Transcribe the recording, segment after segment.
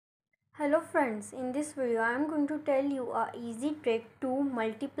Hello friends, in this video I am going to tell you a easy trick to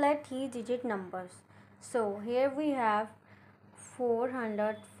multiply 3-digit numbers. So here we have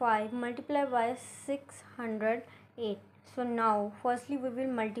 405 multiplied by 608. So now firstly we will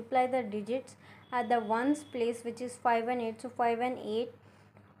multiply the digits at the ones place, which is 5 and 8. So 5 and 8,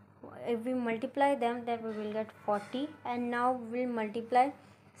 if we multiply them, then we will get 40. And now we will multiply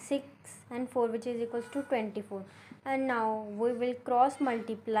 6 and 4, which is equals to 24. And now we will cross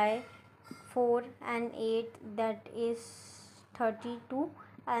multiply 4 and 8, that is 32,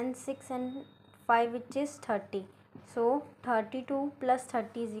 and 6 and 5, which is 30. So 32 plus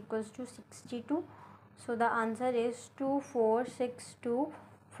 30 is equals to 62. So the answer is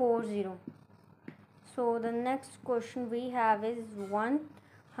 246240. So the next question we have is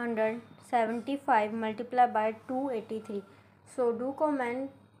 175 multiplied by 283. So do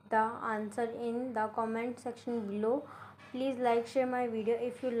comment the answer in the comment section below. Please like, share my video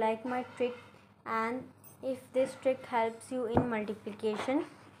if you like my trick, and if this trick helps you in multiplication.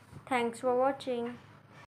 Thanks for watching.